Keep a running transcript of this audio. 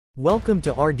Welcome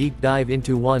to our deep dive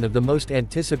into one of the most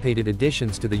anticipated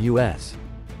additions to the U.S.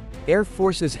 Air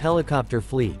Force's helicopter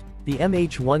fleet, the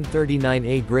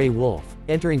MH-139A Grey Wolf,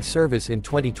 entering service in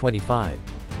 2025.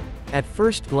 At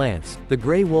first glance, the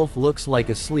Grey Wolf looks like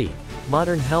a sleek,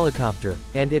 modern helicopter,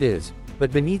 and it is,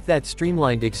 but beneath that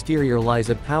streamlined exterior lies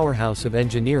a powerhouse of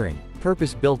engineering,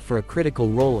 purpose-built for a critical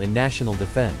role in national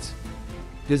defense.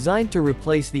 Designed to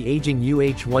replace the aging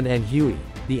UH-1N Huey,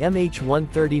 the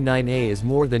MH-139A is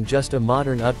more than just a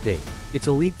modern update, it's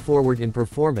a leap forward in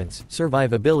performance,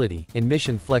 survivability, and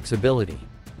mission flexibility.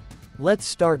 Let's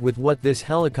start with what this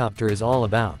helicopter is all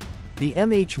about. The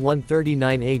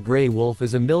MH-139A Grey Wolf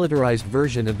is a militarized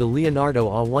version of the Leonardo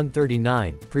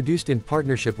AW-139, produced in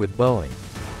partnership with Boeing.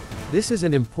 This is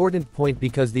an important point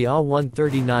because the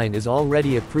AW-139 is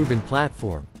already a proven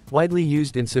platform, widely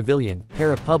used in civilian,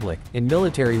 parapublic, and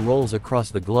military roles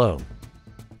across the globe.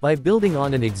 By building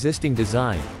on an existing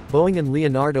design, Boeing and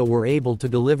Leonardo were able to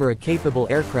deliver a capable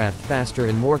aircraft faster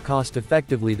and more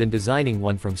cost-effectively than designing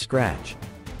one from scratch.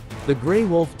 The Grey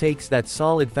Wolf takes that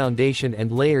solid foundation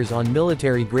and layers on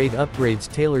military-grade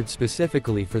upgrades tailored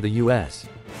specifically for the U.S.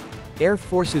 Air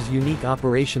Force's unique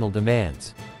operational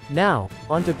demands. Now,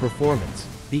 onto performance.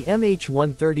 The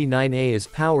MH-139A is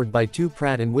powered by two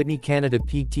Pratt & Whitney Canada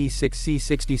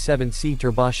PT6C67C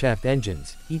turboshaft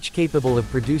engines, each capable of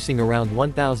producing around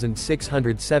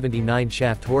 1,679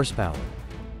 shaft horsepower.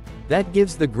 That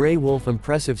gives the Grey Wolf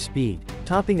impressive speed,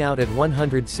 topping out at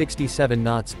 167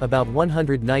 knots, about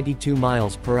 192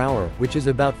 miles per hour, which is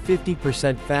about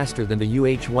 50% faster than the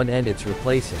UH-1N it's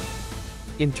replacing.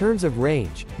 In terms of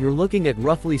range, you're looking at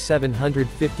roughly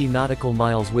 750 nautical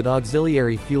miles with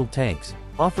auxiliary fuel tanks,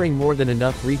 offering more than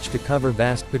enough reach to cover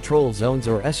vast patrol zones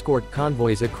or escort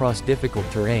convoys across difficult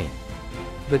terrain.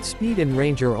 But speed and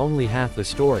range are only half the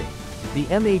story. The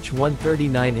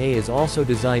MH-139A is also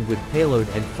designed with payload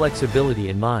and flexibility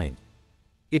in mind.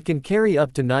 It can carry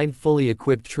up to 9 fully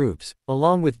equipped troops,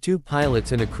 along with 2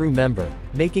 pilots and a crew member,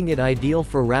 making it ideal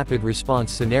for rapid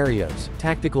response scenarios,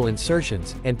 tactical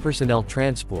insertions, and personnel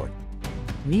transport.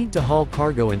 Need to haul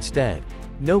cargo instead?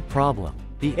 No problem.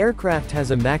 The aircraft has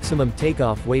a maximum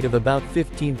takeoff weight of about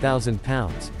 15,000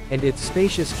 pounds, and its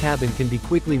spacious cabin can be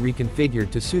quickly reconfigured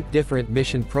to suit different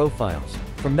mission profiles,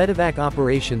 from medevac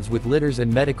operations with litters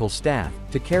and medical staff,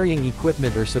 to carrying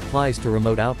equipment or supplies to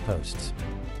remote outposts.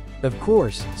 Of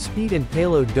course, speed and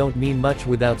payload don't mean much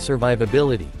without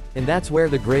survivability, and that's where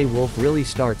the Grey Wolf really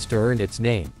starts to earn its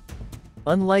name.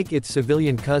 Unlike its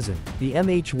civilian cousin, the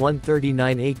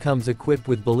MH-139A comes equipped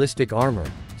with ballistic armor,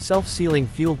 self-sealing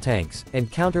fuel tanks,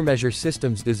 and countermeasure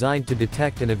systems designed to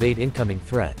detect and evade incoming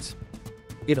threats.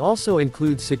 It also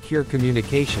includes secure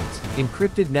communications,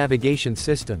 encrypted navigation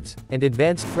systems, and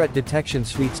advanced threat detection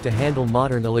suites to handle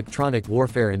modern electronic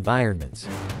warfare environments.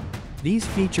 These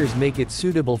features make it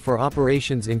suitable for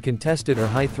operations in contested or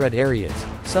high-threat areas,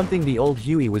 something the old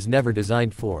Huey was never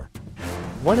designed for.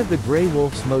 One of the Grey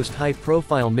Wolf's most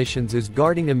high-profile missions is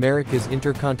guarding America's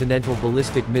intercontinental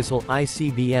ballistic missile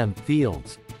 (ICBM)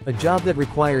 fields, a job that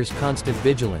requires constant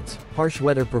vigilance, harsh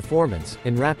weather performance,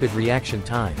 and rapid reaction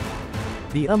time.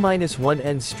 The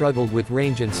UH-1N struggled with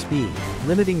range and speed,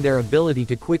 limiting their ability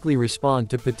to quickly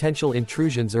respond to potential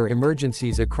intrusions or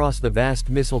emergencies across the vast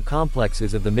missile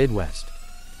complexes of the Midwest.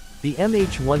 The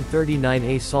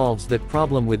MH-139A solves that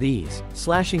problem with ease,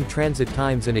 slashing transit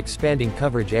times and expanding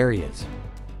coverage areas.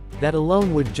 That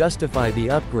alone would justify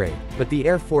the upgrade, but the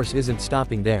Air Force isn't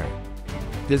stopping there.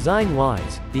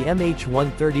 Design-wise, the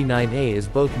MH-139A is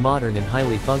both modern and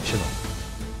highly functional.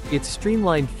 Its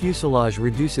streamlined fuselage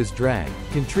reduces drag,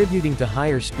 contributing to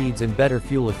higher speeds and better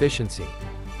fuel efficiency.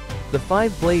 The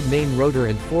 5-blade main rotor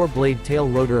and 4-blade tail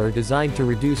rotor are designed to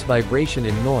reduce vibration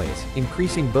and noise,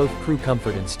 increasing both crew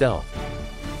comfort and stealth.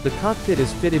 The cockpit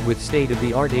is fitted with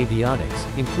state-of-the-art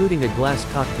avionics, including a glass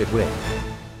cockpit with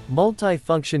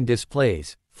multi-function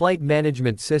displays, flight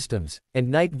management systems, and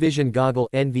night vision goggle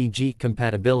 (NVG)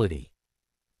 compatibility.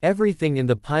 Everything in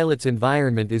the pilot's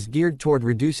environment is geared toward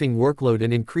reducing workload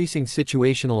and increasing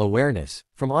situational awareness,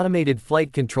 from automated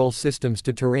flight control systems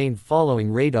to terrain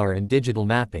following radar and digital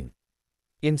mapping.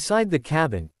 Inside the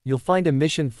cabin, you'll find a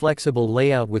mission-flexible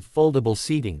layout with foldable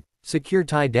seating, secure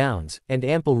tie-downs, and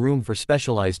ample room for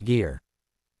specialized gear.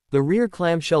 The rear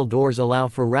clamshell doors allow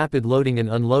for rapid loading and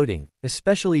unloading,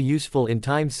 especially useful in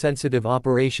time-sensitive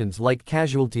operations like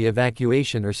casualty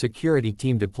evacuation or security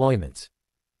team deployments.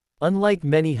 Unlike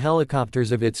many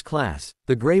helicopters of its class,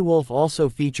 the Grey Wolf also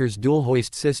features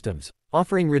dual-hoist systems,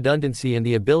 offering redundancy and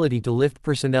the ability to lift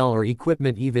personnel or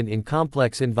equipment even in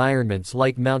complex environments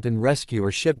like mountain rescue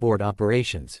or shipboard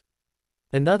operations.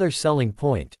 Another selling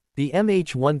point. The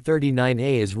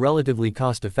MH-139A is relatively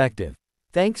cost-effective.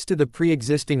 Thanks to the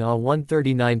pre-existing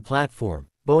AW-139 platform,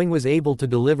 Boeing was able to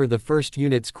deliver the first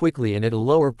units quickly and at a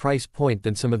lower price point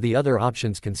than some of the other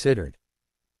options considered.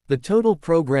 The total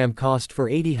program cost for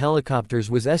 80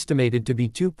 helicopters was estimated to be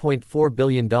 $2.4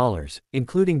 billion,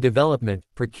 including development,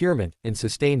 procurement, and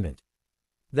sustainment.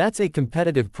 That's a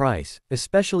competitive price,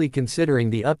 especially considering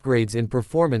the upgrades in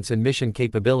performance and mission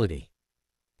capability.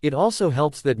 It also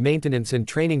helps that maintenance and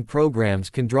training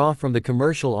programs can draw from the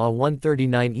commercial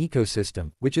AW-139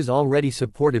 ecosystem, which is already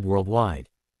supported worldwide.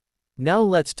 Now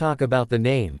let's talk about the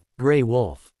name, Grey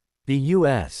Wolf. The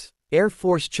U.S. Air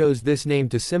Force chose this name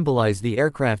to symbolize the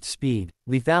aircraft's speed,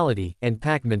 lethality, and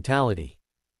pack mentality.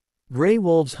 Grey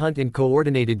wolves hunt in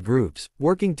coordinated groups,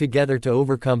 working together to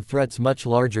overcome threats much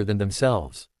larger than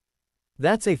themselves.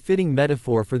 That's a fitting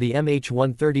metaphor for the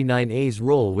MH-139A's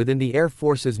role within the Air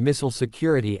Force's missile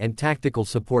security and tactical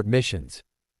support missions.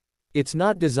 It's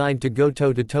not designed to go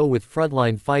toe-to-toe with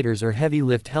frontline fighters or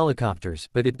heavy-lift helicopters,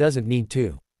 but it doesn't need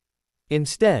to.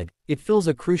 Instead, it fills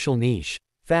a crucial niche: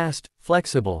 fast,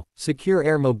 flexible, secure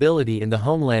air mobility in the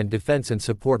homeland defense and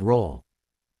support role.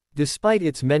 Despite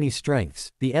its many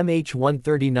strengths, the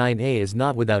MH-139A is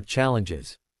not without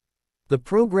challenges. The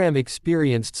program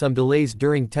experienced some delays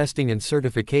during testing and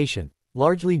certification,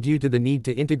 largely due to the need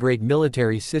to integrate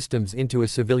military systems into a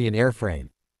civilian airframe.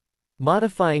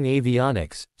 Modifying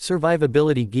avionics,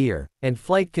 survivability gear, and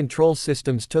flight control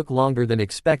systems took longer than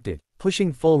expected,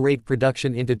 pushing full-rate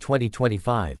production into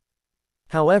 2025.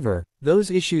 However,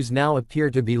 those issues now appear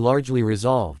to be largely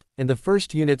resolved, and the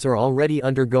first units are already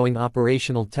undergoing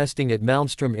operational testing at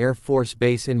Malmstrom Air Force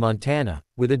Base in Montana,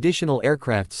 with additional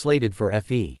aircraft slated for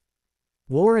F.E.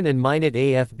 Warren and Minot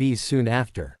AFBs soon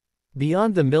after.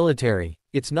 Beyond the military,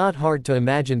 it's not hard to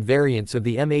imagine variants of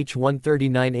the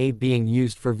MH-139A being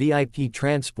used for VIP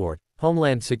transport,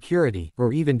 homeland security,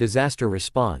 or even disaster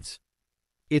response.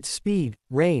 Its speed,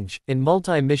 range, and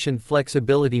multi-mission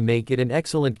flexibility make it an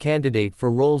excellent candidate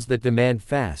for roles that demand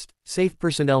fast, safe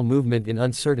personnel movement in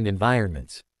uncertain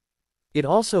environments. It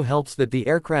also helps that the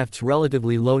aircraft's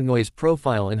relatively low noise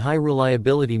profile and high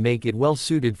reliability make it well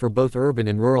suited for both urban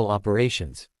and rural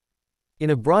operations. In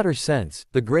a broader sense,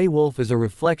 the Grey Wolf is a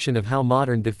reflection of how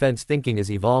modern defense thinking is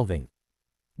evolving.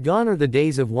 Gone are the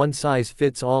days of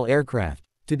one-size-fits-all aircraft.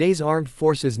 Today's armed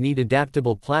forces need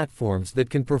adaptable platforms that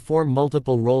can perform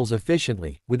multiple roles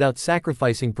efficiently, without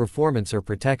sacrificing performance or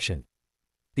protection.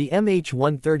 The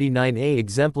MH-139A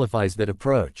exemplifies that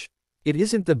approach. It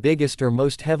isn't the biggest or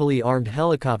most heavily armed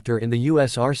helicopter in the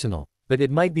U.S. arsenal, but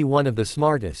it might be one of the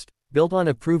smartest, built on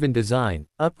a proven design,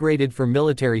 upgraded for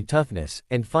military toughness,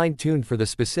 and fine-tuned for the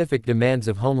specific demands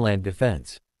of homeland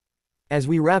defense. As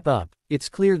we wrap up, it's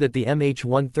clear that the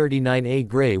MH-139A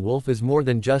Grey Wolf is more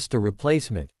than just a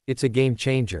replacement, it's a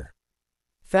game-changer.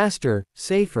 Faster,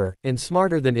 safer, and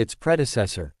smarter than its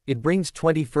predecessor, it brings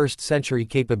 21st-century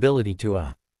capability to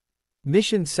a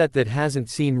mission set that hasn't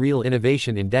seen real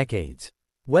innovation in decades.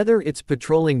 Whether it's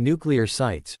patrolling nuclear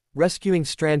sites, rescuing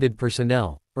stranded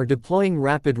personnel, or deploying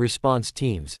rapid response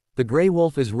teams, the Grey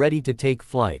Wolf is ready to take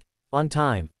flight, on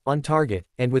time, on target,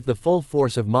 and with the full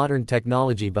force of modern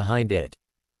technology behind it.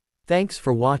 Thanks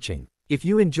for watching. If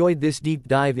you enjoyed this deep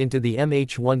dive into the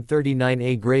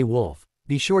MH-139A Grey Wolf,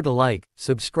 be sure to like,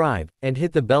 subscribe, and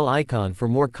hit the bell icon for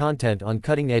more content on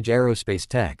cutting-edge aerospace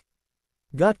tech.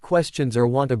 Got questions or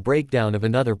want a breakdown of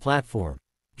another platform?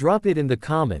 Drop it in the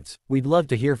comments, we'd love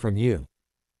to hear from you.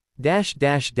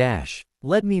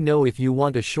 Let me know if you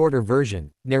want a shorter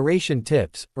version, narration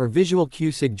tips, or visual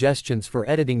cue suggestions for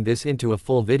editing this into a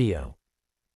full video.